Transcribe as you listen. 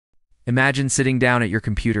Imagine sitting down at your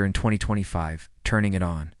computer in 2025, turning it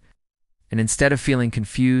on, and instead of feeling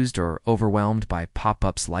confused or overwhelmed by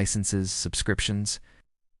pop-ups, licenses, subscriptions,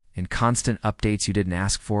 and constant updates you didn't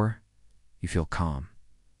ask for, you feel calm.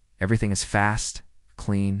 Everything is fast,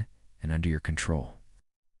 clean, and under your control.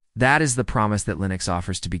 That is the promise that Linux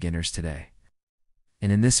offers to beginners today.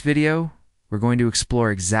 And in this video, we're going to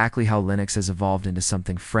explore exactly how Linux has evolved into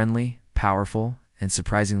something friendly, powerful, and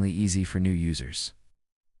surprisingly easy for new users.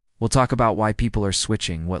 We'll talk about why people are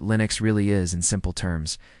switching, what Linux really is in simple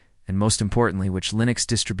terms, and most importantly, which Linux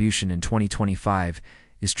distribution in 2025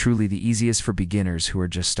 is truly the easiest for beginners who are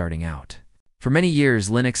just starting out. For many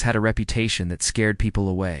years, Linux had a reputation that scared people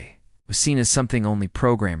away. It was seen as something only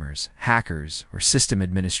programmers, hackers, or system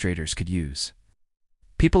administrators could use.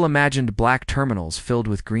 People imagined black terminals filled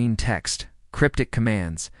with green text, cryptic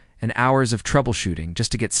commands, and hours of troubleshooting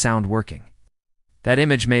just to get sound working. That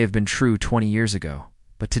image may have been true 20 years ago,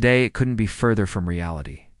 but today it couldn't be further from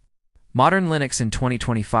reality. Modern Linux in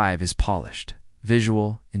 2025 is polished,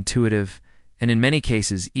 visual, intuitive, and in many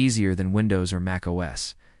cases easier than Windows or Mac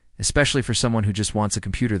OS, especially for someone who just wants a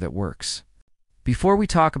computer that works. Before we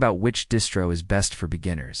talk about which distro is best for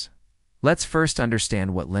beginners, let's first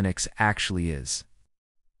understand what Linux actually is.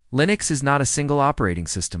 Linux is not a single operating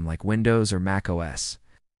system like Windows or Mac OS.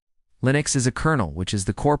 Linux is a kernel, which is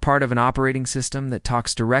the core part of an operating system that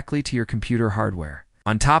talks directly to your computer hardware.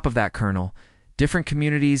 On top of that kernel, different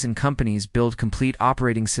communities and companies build complete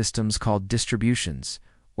operating systems called distributions,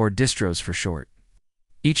 or distros for short.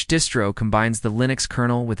 Each distro combines the Linux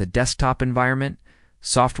kernel with a desktop environment,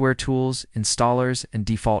 software tools, installers, and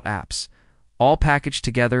default apps, all packaged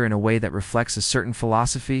together in a way that reflects a certain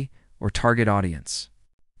philosophy or target audience.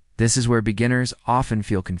 This is where beginners often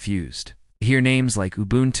feel confused. They hear names like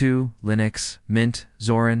Ubuntu, Linux, Mint,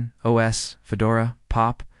 Zorin, OS, Fedora,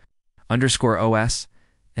 Pop, _OS,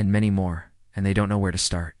 and many more, and they don't know where to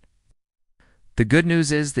start. The good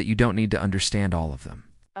news is that you don't need to understand all of them.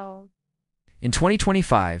 In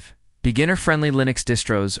 2025, beginner-friendly Linux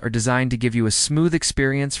distros are designed to give you a smooth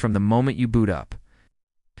experience from the moment you boot up.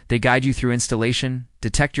 They guide you through installation,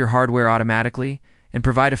 detect your hardware automatically, and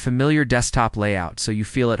provide a familiar desktop layout so you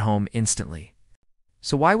feel at home instantly.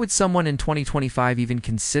 So why would someone in 2025 even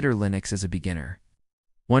consider Linux as a beginner?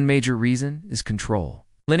 One major reason is control.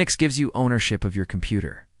 Linux gives you ownership of your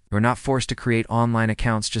computer. You're not forced to create online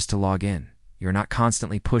accounts just to log in. You're not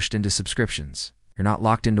constantly pushed into subscriptions. You're not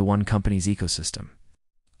locked into one company's ecosystem.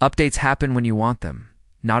 Updates happen when you want them,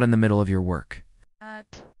 not in the middle of your work.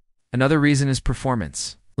 Another reason is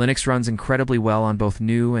performance. Linux runs incredibly well on both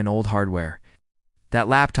new and old hardware. That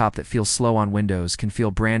laptop that feels slow on Windows can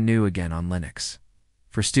feel brand new again on Linux.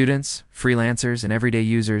 For students, freelancers, and everyday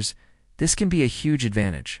users, this can be a huge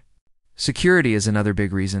advantage. Security is another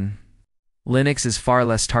big reason. Linux is far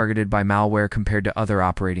less targeted by malware compared to other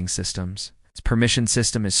operating systems. Its permission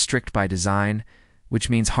system is strict by design,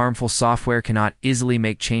 which means harmful software cannot easily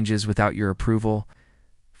make changes without your approval.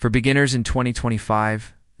 For beginners in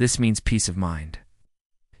 2025, this means peace of mind.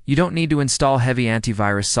 You don't need to install heavy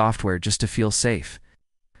antivirus software just to feel safe.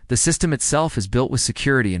 The system itself is built with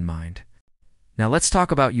security in mind. Now let's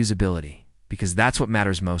talk about usability, because that's what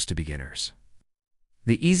matters most to beginners.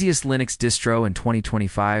 The easiest Linux distro in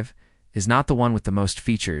 2025 is not the one with the most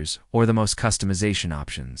features or the most customization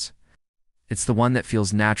options. It's the one that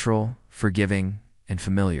feels natural, forgiving, and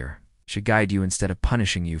familiar. It should guide you instead of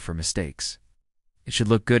punishing you for mistakes. It should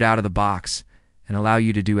look good out of the box and allow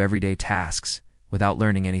you to do everyday tasks without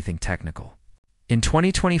learning anything technical. In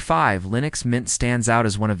 2025, Linux Mint stands out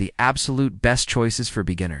as one of the absolute best choices for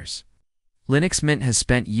beginners. Linux Mint has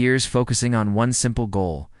spent years focusing on one simple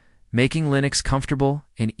goal: making Linux comfortable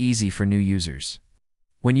and easy for new users.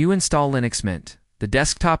 When you install Linux Mint, the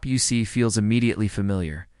desktop you see feels immediately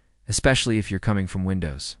familiar, especially if you're coming from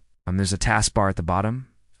Windows. There's a taskbar at the bottom,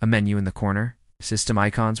 a menu in the corner, system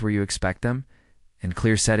icons where you expect them, and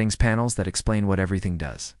clear settings panels that explain what everything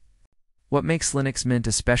does. What makes Linux Mint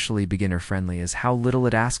especially beginner-friendly is how little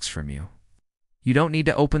it asks from you. You don't need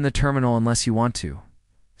to open the terminal unless you want to.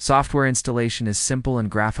 Software installation is simple and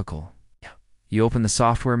graphical. You open the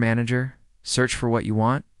software manager, search for what you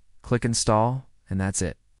want, click install, and that's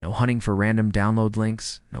it. No hunting for random download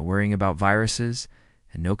links, no worrying about viruses,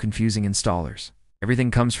 and no confusing installers.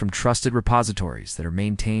 Everything comes from trusted repositories that are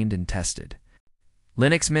maintained and tested.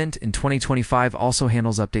 Linux Mint in 2025 also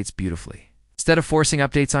handles updates beautifully. Instead of forcing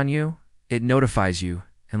updates on you, it notifies you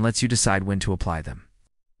and lets you decide when to apply them.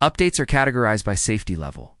 Updates are categorized by safety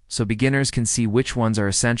level, so beginners can see which ones are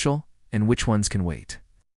essential and which ones can wait.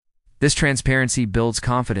 This transparency builds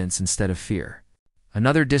confidence instead of fear.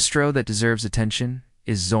 Another distro that deserves attention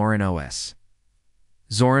is Zorin OS.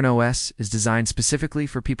 Zorin OS is designed specifically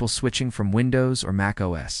for people switching from Windows or Mac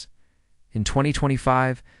OS. In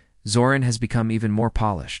 2025, Zorin has become even more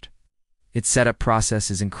polished. Its setup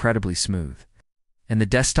process is incredibly smooth, and the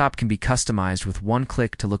desktop can be customized with one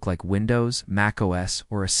click to look like Windows, Mac OS,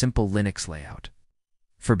 or a simple Linux layout.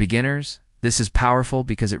 For beginners, this is powerful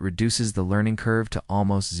because it reduces the learning curve to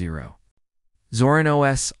almost zero. Zorin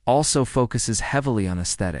OS also focuses heavily on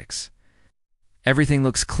aesthetics. Everything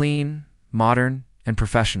looks clean, modern, and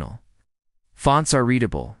professional. Fonts are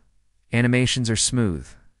readable, animations are smooth,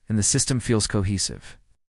 and the system feels cohesive.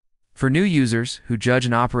 For new users who judge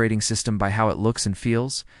an operating system by how it looks and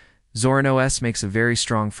feels, Zorin OS makes a very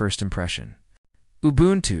strong first impression.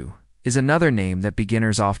 Ubuntu is another name that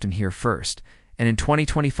beginners often hear first, and in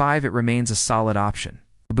 2025 it remains a solid option.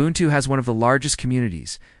 Ubuntu has one of the largest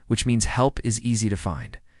communities, which means help is easy to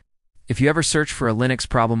find. If you ever search for a Linux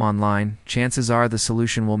problem online, chances are the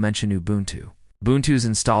solution will mention Ubuntu. Ubuntu's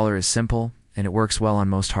installer is simple, and it works well on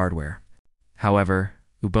most hardware. However,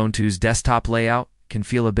 Ubuntu's desktop layout can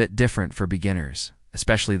feel a bit different for beginners,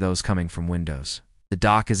 especially those coming from Windows. The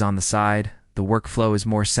dock is on the side, the workflow is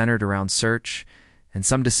more centered around search, and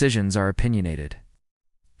some decisions are opinionated.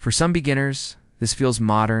 For some beginners, this feels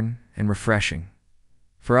modern and refreshing.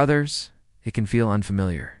 For others, it can feel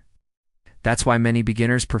unfamiliar. That's why many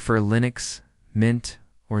beginners prefer Linux, Mint,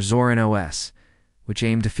 or Zorin OS, which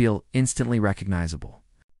aim to feel instantly recognizable.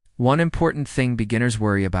 One important thing beginners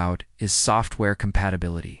worry about is software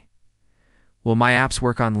compatibility. Will my apps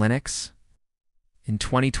work on Linux? In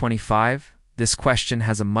 2025, this question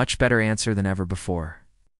has a much better answer than ever before.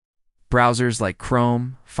 Browsers like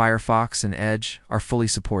Chrome, Firefox, and Edge are fully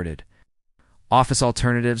supported. Office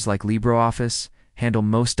alternatives like LibreOffice handle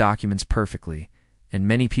most documents perfectly, and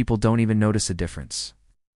many people don't even notice a difference.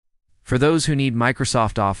 For those who need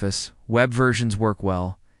Microsoft Office, web versions work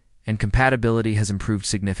well, and compatibility has improved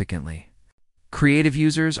significantly. Creative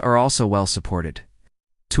users are also well supported.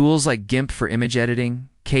 Tools like GIMP for image editing,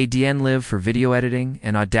 KDNLive for video editing,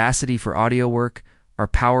 and Audacity for audio work are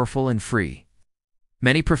powerful and free.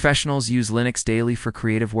 Many professionals use Linux daily for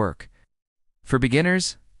creative work. For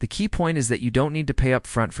beginners, the key point is that you don't need to pay up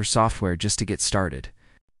front for software just to get started.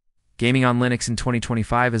 Gaming on Linux in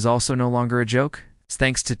 2025 is also no longer a joke.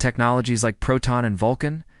 Thanks to technologies like Proton and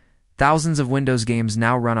Vulkan, thousands of Windows games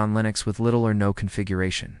now run on Linux with little or no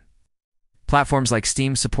configuration. Platforms like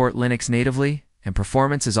Steam support Linux natively, and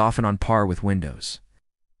performance is often on par with Windows.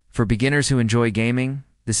 For beginners who enjoy gaming,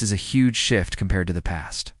 this is a huge shift compared to the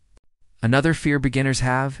past. Another fear beginners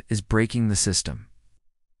have is breaking the system.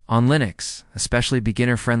 On Linux, especially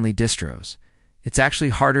beginner-friendly distros, it's actually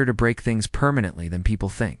harder to break things permanently than people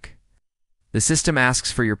think. The system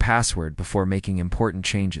asks for your password before making important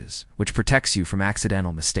changes, which protects you from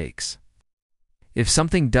accidental mistakes. If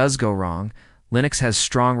something does go wrong, Linux has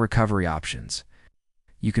strong recovery options.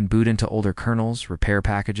 You can boot into older kernels, repair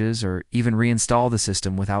packages, or even reinstall the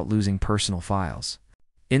system without losing personal files.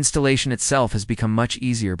 Installation itself has become much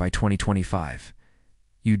easier by 2025.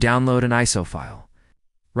 You download an ISO file,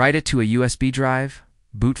 write it to a USB drive,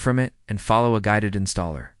 boot from it, and follow a guided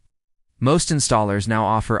installer. Most installers now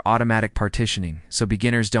offer automatic partitioning, so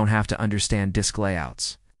beginners don't have to understand disk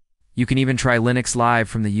layouts. You can even try Linux Live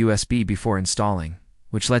from the USB before installing,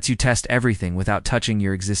 which lets you test everything without touching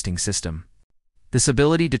your existing system. This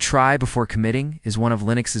ability to try before committing is one of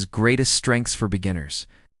Linux's greatest strengths for beginners.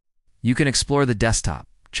 You can explore the desktop,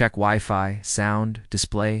 check Wi-Fi, sound,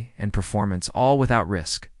 display, and performance all without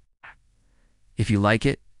risk. If you like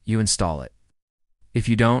it, you install it. If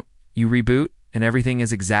you don't, you reboot, and everything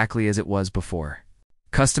is exactly as it was before.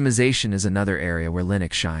 Customization is another area where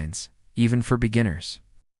Linux shines, even for beginners.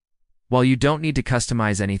 While you don't need to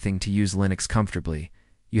customize anything to use Linux comfortably,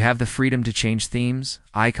 you have the freedom to change themes,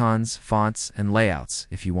 icons, fonts, and layouts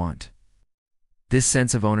if you want. This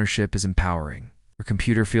sense of ownership is empowering. Your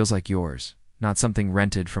computer feels like yours, not something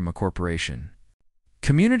rented from a corporation.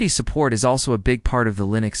 Community support is also a big part of the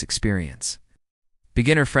Linux experience.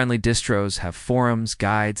 Beginner-friendly distros have forums,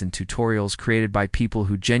 guides, and tutorials created by people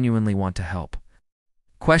who genuinely want to help.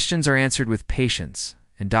 Questions are answered with patience,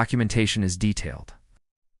 and documentation is detailed.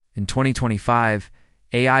 In 2025,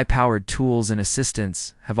 AI-powered tools and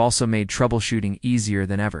assistants have also made troubleshooting easier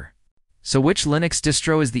than ever. So which Linux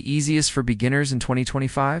distro is the easiest for beginners in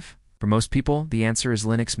 2025? For most people, the answer is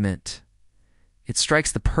Linux Mint. It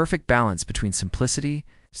strikes the perfect balance between simplicity,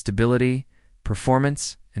 stability,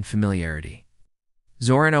 performance, and familiarity.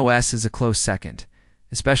 Zorin OS is a close second,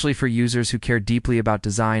 especially for users who care deeply about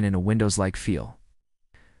design and a Windows-like feel.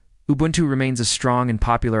 Ubuntu remains a strong and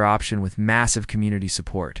popular option with massive community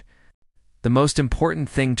support. The most important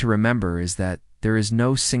thing to remember is that there is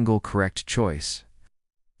no single correct choice.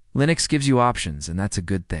 Linux gives you options, and that's a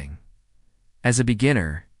good thing. As a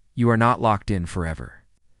beginner, you are not locked in forever.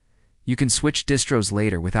 You can switch distros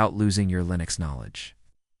later without losing your Linux knowledge.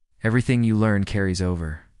 Everything you learn carries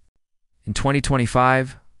over. In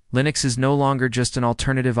 2025, Linux is no longer just an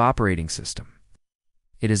alternative operating system.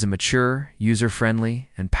 It is a mature, user-friendly,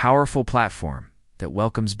 and powerful platform that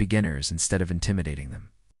welcomes beginners instead of intimidating them.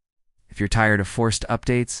 If you're tired of forced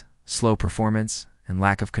updates, slow performance, and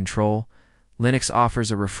lack of control, Linux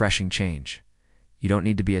offers a refreshing change. You don't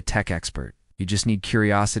need to be a tech expert. You just need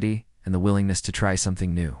curiosity and the willingness to try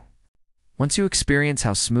something new. Once you experience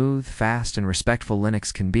how smooth, fast, and respectful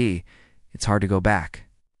Linux can be, it's hard to go back.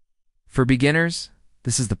 For beginners,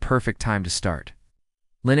 this is the perfect time to start.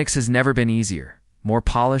 Linux has never been easier, more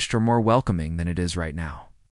polished, or more welcoming than it is right now.